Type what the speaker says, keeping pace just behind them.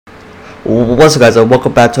What's up, guys, and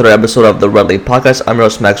welcome back to another episode of the Ridley Podcast. I'm your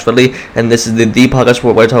host, Max Ridley, and this is the podcast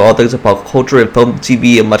where we talk all things about culture and film,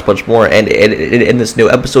 TV, and much, much more. And in this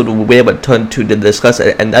new episode, we have a ton to discuss,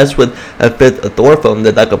 and that's with a fifth Thor film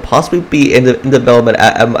that could possibly be in development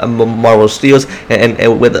at Marvel Studios, and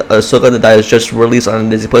with Ahsoka that is just released on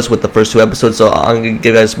Disney Plus with the first two episodes. So I'm going to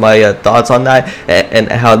give you guys my thoughts on that, and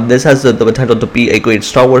how this has the potential to be a great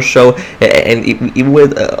Star Wars show, and even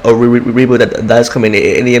with a reboot that is coming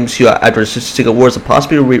in the MCU after Secret Wars,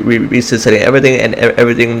 possibly resetting everything and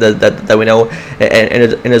everything that we know,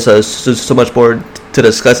 and there's so much more to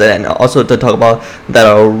discuss, and also to talk about that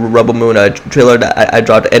Rebel Moon trailer that I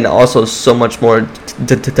dropped, and also so much more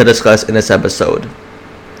to discuss in this episode.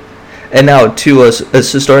 And now to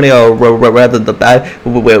starting rather the bad,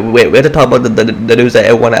 we have to talk about the news that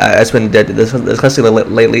everyone has been discussing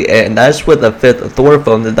lately, and that's with the fifth Thor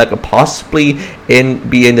film that could possibly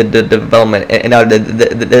be in the development. And now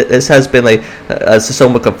this has been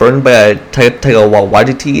somewhat confirmed by Taika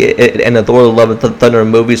Waititi in the Thor: Love and Thunder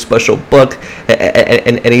movie special book,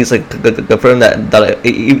 and he's confirmed that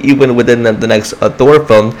even within the next Thor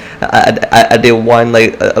film, they want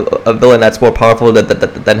a villain that's more powerful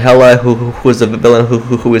than Hela, who is the villain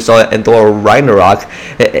who we saw in Thor Ragnarok,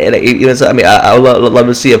 and even so, I would love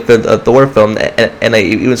to see a fifth Thor film, and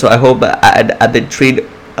even so, I hope they treat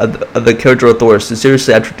the character of Thor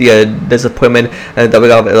seriously after the disappointment that we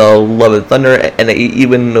got with Love and Thunder, and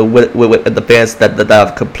even with the fans that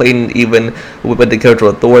have complained, even with the character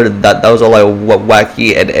of Thor, that was all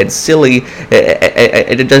wacky and silly,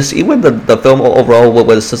 and just even the film overall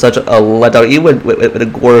was such a letdown, even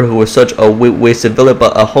with Gore, who was such a wasted villain.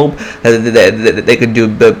 But I hope that they could do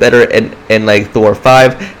better in Thor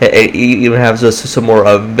 5, and even have some more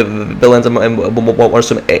villains and more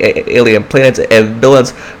some alien planets and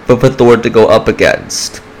villains for Thor to go up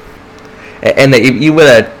against. And even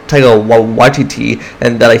Taika Waititi,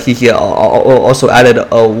 and that he also added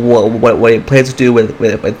what he plans to do with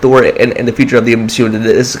Thor in the future of the MCU.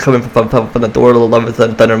 This is coming from the Thor: Love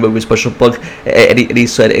and Thunder movie special book, and he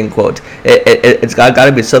said, in quote, it's got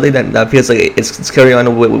to be something that feels like it's carrying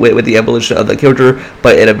on with the evolution of the character,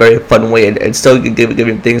 but in a very fun way, and still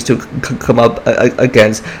giving things to come up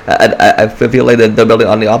against. I feel like they're building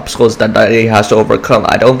on the obstacles that he has to overcome.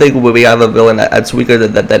 I don't think we have a villain that's weaker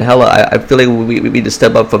than Hela. I feel like we need to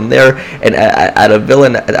step up from there and add a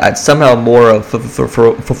villain that's somehow more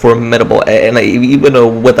formidable, and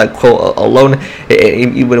even with that quote alone,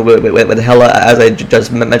 even with Hela, as I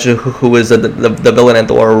just mentioned, who is the villain in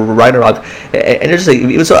Thor Ragnarok, and just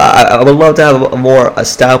even so, I would love to have a more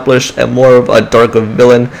established and more of a darker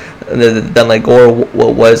villain than Gore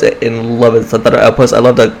was in Love and Thunder. Plus, I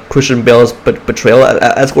love that Christian Bale's betrayal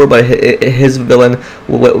as Gore, but his villain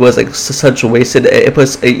was such wasted.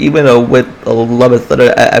 Plus, even with Love and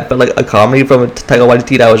Thunder, I felt like a comedy from Taika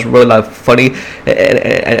Waititi that was really not funny,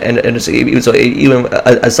 and just, even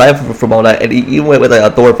aside from all that, and even with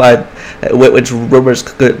Thor 5, which rumors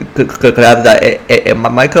could have that it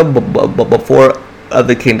might come before of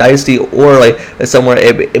the King Dynasty, or somewhere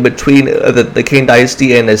in between the King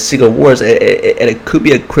Dynasty and the Secret Wars, and it could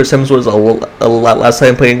be a Chris Hemsworth's last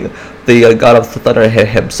time playing the God of Thunder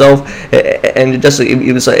himself, and just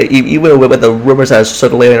even with the rumors that are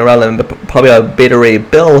circulating around, and probably a Beta Ray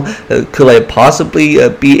Bill could possibly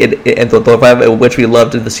be in Thor 5, which we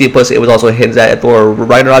loved in the C+. It was also hinted at Thor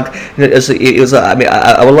Ragnarok. It was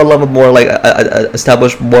I would love more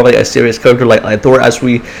establish more a serious character like Thor, as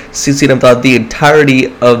we see them throughout the entirety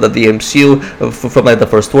of the MCU, from the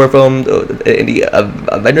first Thor film, in the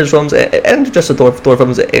Avengers films, and just the Thor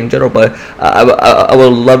films in general. But I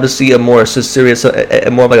would love to see a more serious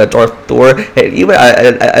and more a dark Thor, and even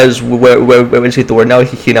as where we see Thor now,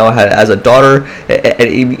 he now has a daughter, and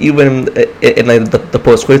even in the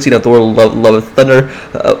post credit scene of Thor: Love and Thunder,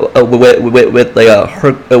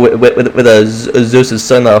 with Zeus's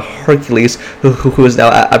son Hercules, who is now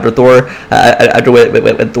after Thor, after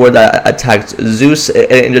when Thor that attacked Zeus,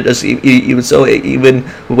 and just even so, even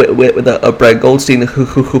with Brad Goldstein,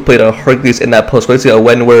 who played Hercules in that post credit scene,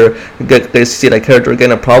 when we're going to see that character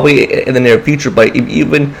again, probably in the near future. But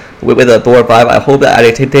even with Thor 5, I hope that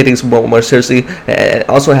they take things more seriously, and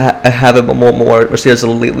also have it more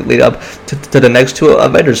seriously lead up to the next two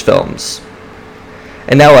Avengers films.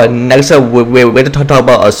 And now next up we're going to talk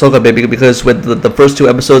about Ahsoka, baby, because with the first 2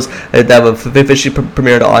 episodes that have officially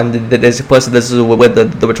premiered on the Disney Plus, this is with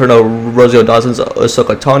the return of Rosario Dawson's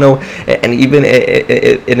Ahsoka Tano, and even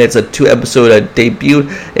in its a 2-episode debut,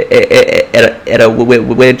 at a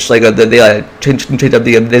which like they changed up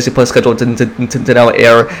the Disney Plus schedule to now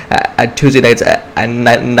air at Tuesday nights at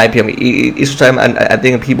 9 p.m. Eastern time, and I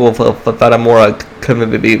think people found it more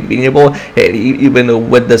convenient, even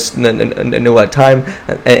with this new time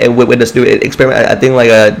and with this new experiment. I think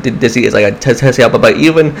like Disney is like testing out, but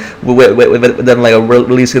even with them like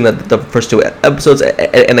releasing the first 2 episodes,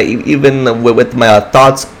 and even with my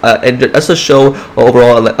thoughts, and as a show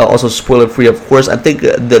overall, also spoiler free, of course, I think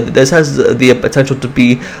this has the potential to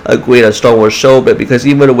be a great Star Wars show, but because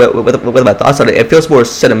even with my thoughts on it, it feels more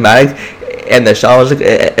cinematic and nostalgic,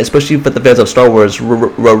 especially for the fans of Star Wars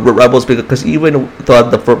Rebels, because even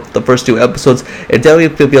throughout the first 2 episodes, it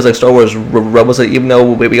definitely feels like Star Wars Rebels. Even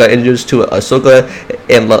though we got introduced to Ahsoka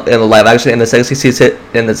in live action in the second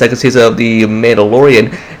season of The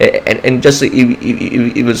Mandalorian, and just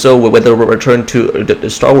even so with the return to the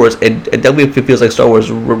Star Wars, it definitely feels like Star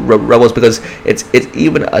Wars Rebels, because it's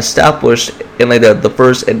even established in like the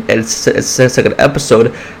first and second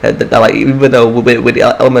episode that like, even though with the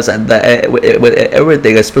elements that with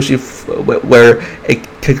everything, especially where it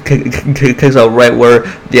kicks out right where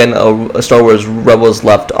the end of Star Wars Rebels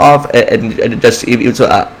left off, and just even so,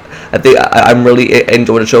 I think I'm really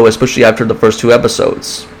enjoying the show, especially after the first 2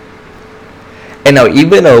 episodes. And now,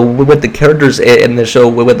 even with the characters in the show,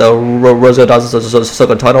 with Rosario Dawson's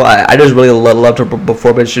Ahsoka Tano, I just really loved her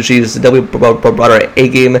performance. She's definitely brought her A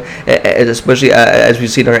game, especially as we've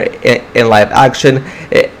seen her in live action.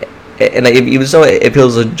 And even so, it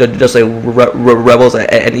feels just like Rebels,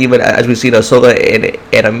 and even as we've seen Ahsoka in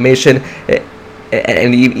animation,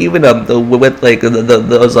 and even with like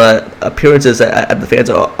those appearances that the fans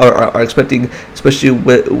are expecting, especially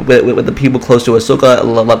with the people close to Ahsoka,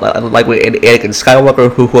 like with Anakin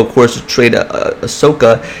Skywalker, who of course trained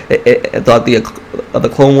Ahsoka throughout the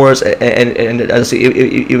Clone Wars, and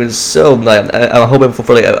even so, I'm hoping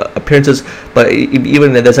for like appearances, but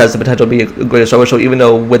even this has the potential to be a great Star Wars show. Even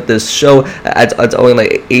though with this show, it's only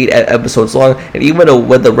like 8 episodes long, and even though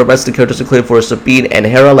with the rest of the characters, including for Sabine and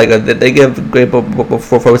Hera, like they give great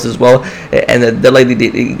performance as well, and they're like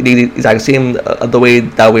the exact same the way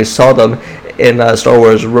that we saw them in Star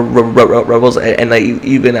Wars Rebels, and like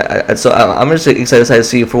even so I'm just excited to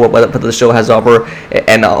see for what the show has to offer,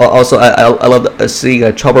 and also I love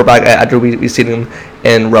seeing Chopper back after we've seen him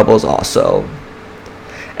in Rebels also.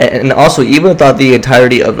 And also, even throughout the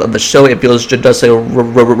entirety of the show, it feels just like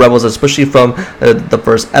Rebels, especially from the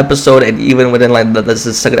first episode, and even within like the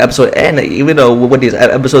second episode. And even though with these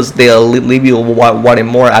episodes, they'll leave you wanting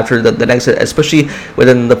more after the next, especially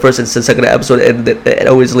within the first and second episode, and it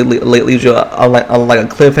always leaves you on like a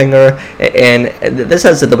cliffhanger. And this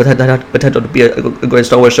has the potential to be a great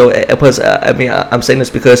Star Wars show. And plus, I mean, I'm saying this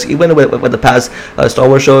because even with the past Star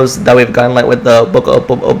Wars shows that we've gotten, like with the Book of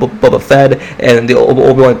Boba Fett and the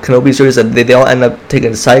Obi-Wan Kenobi series, that they all end up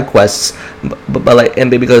taking side quests, but like, and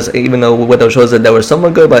because even though with those shows that they were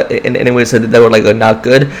somewhat good, but in any way said that they were like not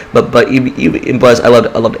good, but even plus I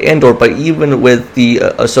loved Andor, but even with the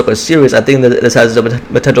Ahsoka series, I think that this has the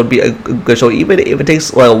potential to be a good show, even if it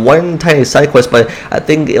takes like one tiny side quest, but I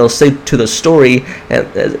think it'll stick to the story, and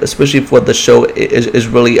especially for what the show is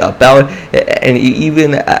really about, and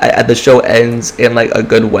even at the show ends in like a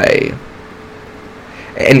good way.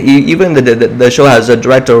 And even the show has a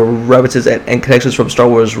direct references and connections from Star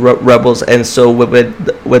Wars Rebels, and so with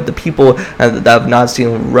the people that have not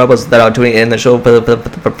seen Rebels that are doing it in the show for the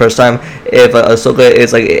first time, if Ahsoka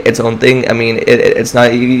is like its own thing, I mean it's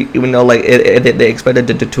not, even though like they expected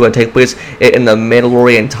to take place in the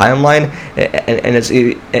Mandalorian timeline, and it's,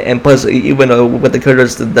 and plus even with the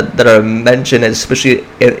characters that are mentioned, especially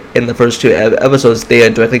in the first 2 episodes, they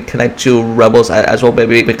directly connect to Rebels as well,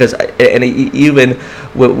 maybe because, and even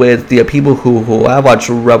with the people who have watched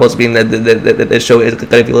Rebels, being that the show is going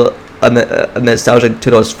to feel nostalgic to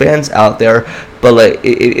those fans out there, but like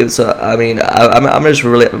it's I mean I'm just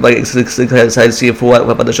really like excited to see for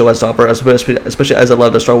what the show has to offer, especially as I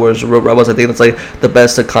love the Star Wars Rebels. I think it's like the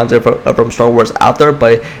best content from Star Wars out there,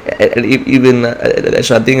 but and even I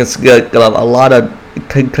think it's gonna have a lot of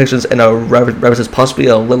connections and references possibly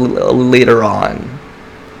a little later on.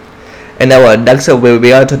 And now next up,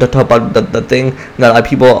 we are to talk about the thing that a lot of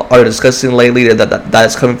people are discussing lately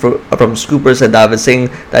that's coming from scoopers, and I've been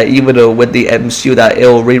saying that even with the MCU that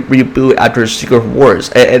it'll reboot after Secret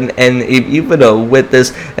Wars, and even with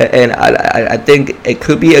this, and I think it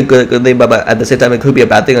could be a good thing, but at the same time it could be a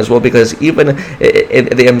bad thing as well, because even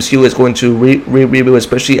if the MCU is going to reboot,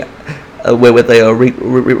 especially with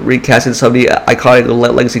recasting some of the iconic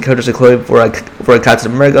legacy characters, including for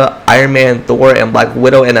Captain America, Iron Man, Thor, and Black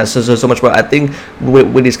Widow, and so much more. I think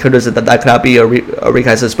with these characters that cannot be a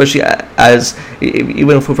recast, especially as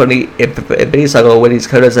even from the Infinity Saga, with these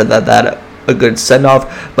characters that a good send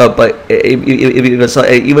off, but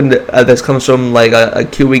even this comes from like a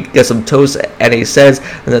Kiwi gets some toast, and he says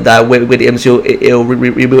that with the MCU it'll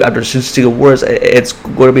reboot after Secret Wars. It's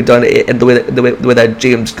going to be done in the way that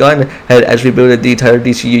James Gunn has rebooted the entire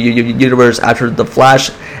DC universe after the Flash,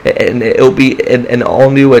 and it'll be an all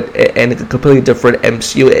new and completely different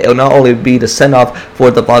MCU. It'll not only be the send off for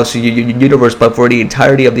the Fox universe, but for the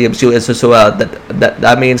entirety of the MCU. So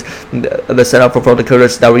that means the send off for the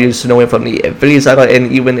characters that we're used to knowing from the Infinity Saga, and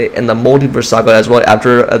even in the Multiverse Saga as well,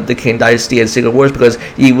 after the Kang Dynasty and Secret Wars, because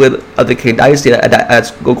even the Kang Dynasty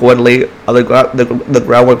that's going to lay the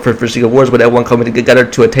groundwork for Secret Wars, with everyone coming together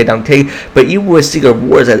to take down Kang. But even with Secret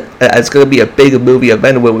Wars, it's going to be a big movie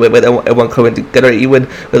event with everyone coming together, even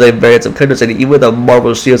with the variants of characters, and even the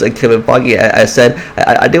Marvel Studios and Kevin Feige. I said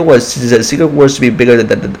I didn't want Secret Wars to be bigger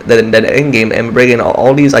than Endgame, and bringing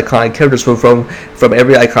all these iconic characters from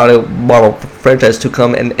every iconic Marvel franchise to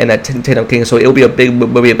come and take down King. So it'll be a big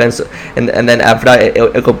movie event, and then after that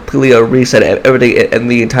it'll completely reset everything in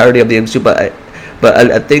the entirety of the MCU. But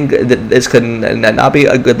I think that this could not be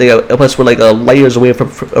a good thing. Plus, we're like layers away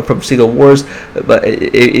from Secret Wars. But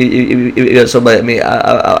so, I mean,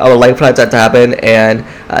 I would like for that to happen, and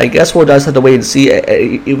I guess we'll just have to wait and see,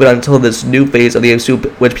 even until this new phase of the MCU,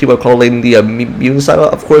 which people are calling the Mutant Saga,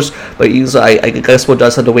 of course. But I guess we'll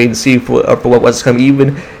just have to wait and see for what's coming,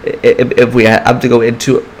 even if we have to go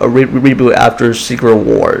into a reboot after Secret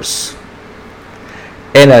Wars.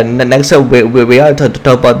 And next up, we are to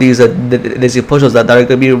talk about these puzzles that are going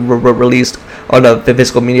to be released on the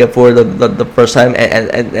physical media for the first time,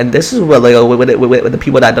 and this is what, like, with the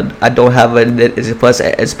people that don't have a Disney Plus,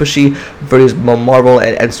 especially for these Marvel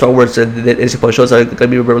and Star Wars Disney Plus shows that are going to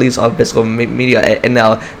be released on physical media. And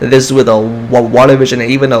now this is with a WandaVision,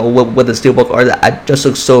 and even with the Steelbook art that just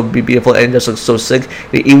looks so beautiful and just looks so sick.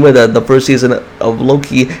 Even with the first season of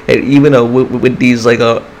Loki, and even with these like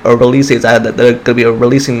release dates that they're going to be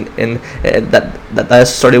releasing in that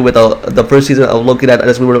started with the first season of Loki that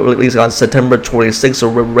we were releasing on September 26th, so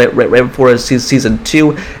right before season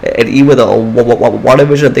 2, and even the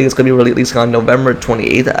WandaVision, I think it's going to be releasing on November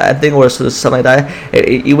 28th, I think, or something like that.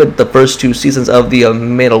 And even the first 2 seasons of the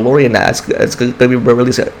Mandalorian, it's going to be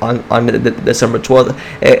releasing on December 12th,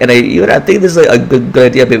 and I think this is like a good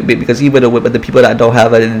idea, because even with the people that don't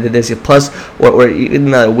have a Disney Plus, or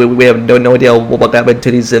even we have no idea what happened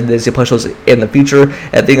to these Disney Plus shows in the future.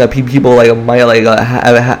 I think people like might like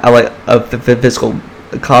have like a physical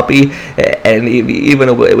copy, and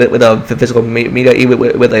even with a physical media, even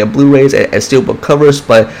with like Blu-rays and steelbook covers.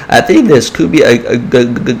 But I think this could be a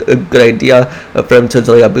good idea for them to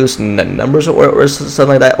like boost numbers or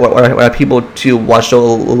something like that, or people to watch the show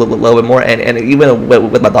a little bit more. And even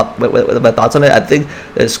with my thoughts on it, I think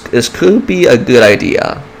this could be a good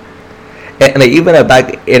idea. And even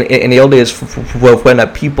back in the old days, when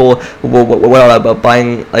people were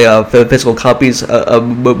buying physical copies of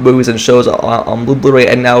movies and shows on Blu-ray,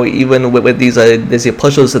 and now even with these Disney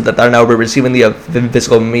Plus shows that are now receiving the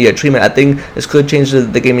physical media treatment, I think this could change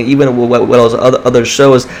the game. Even with those other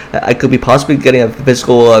shows, I could be possibly getting a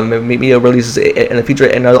physical media releases in the future,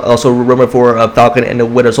 and also rumor for Falcon and the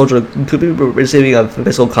Winter Soldier could be receiving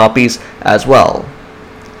physical copies as well.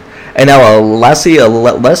 And now, lastly,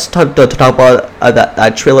 let's talk about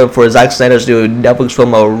that trailer for Zack Snyder's new Netflix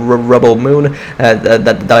film, Rebel Moon,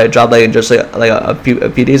 that I dropped just a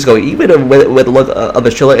few days ago. Even with the look of the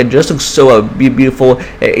trailer, it just looks so beautiful.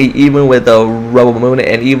 Even with the Rebel Moon,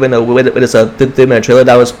 and even with this 15-minute trailer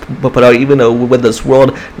that was put out, even with this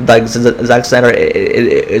world that Zack Snyder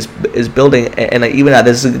is building, and even that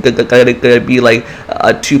this is going to be like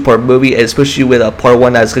a 2-part movie, especially with a part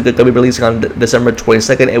 1 that's going to be releasing on December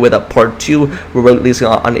 22nd, and with a part 2 we're releasing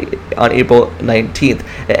on April 19th.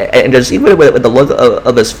 And just even with the look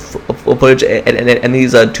of this footage and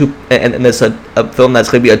these this film that's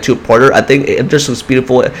going to be a two-parter, I think it just looks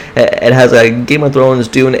beautiful. It has Game of Thrones,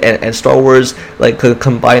 Dune, and Star Wars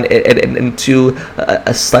combined into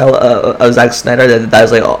a style of Zack Snyder that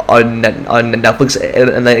is on Netflix,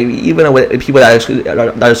 and even with people that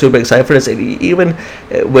are super excited for this, and even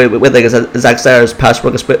with Zack Snyder's past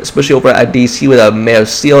work, especially over at DC with Man of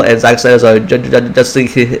Steel and Zack Snyder's Justice League,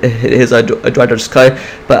 his director's cut.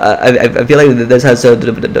 But I feel like this has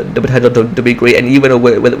the potential to be great, and even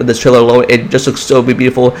with this trailer alone, it just looks so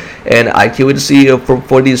beautiful, and I can't wait to see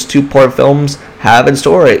for these two-part films have in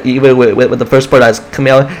store, even with the first part that's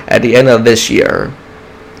coming out at the end of this year.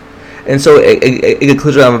 And so, in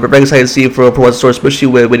conclusion, I'm very excited to see for what's in store, especially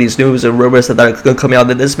with these news and rumors that are coming out.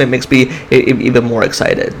 That this makes me even more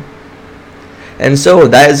excited. And so,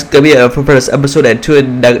 that is going to be it for this episode, and tune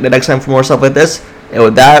in the next time for more stuff like this. And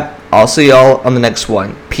with that, I'll see y'all on the next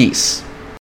one. Peace.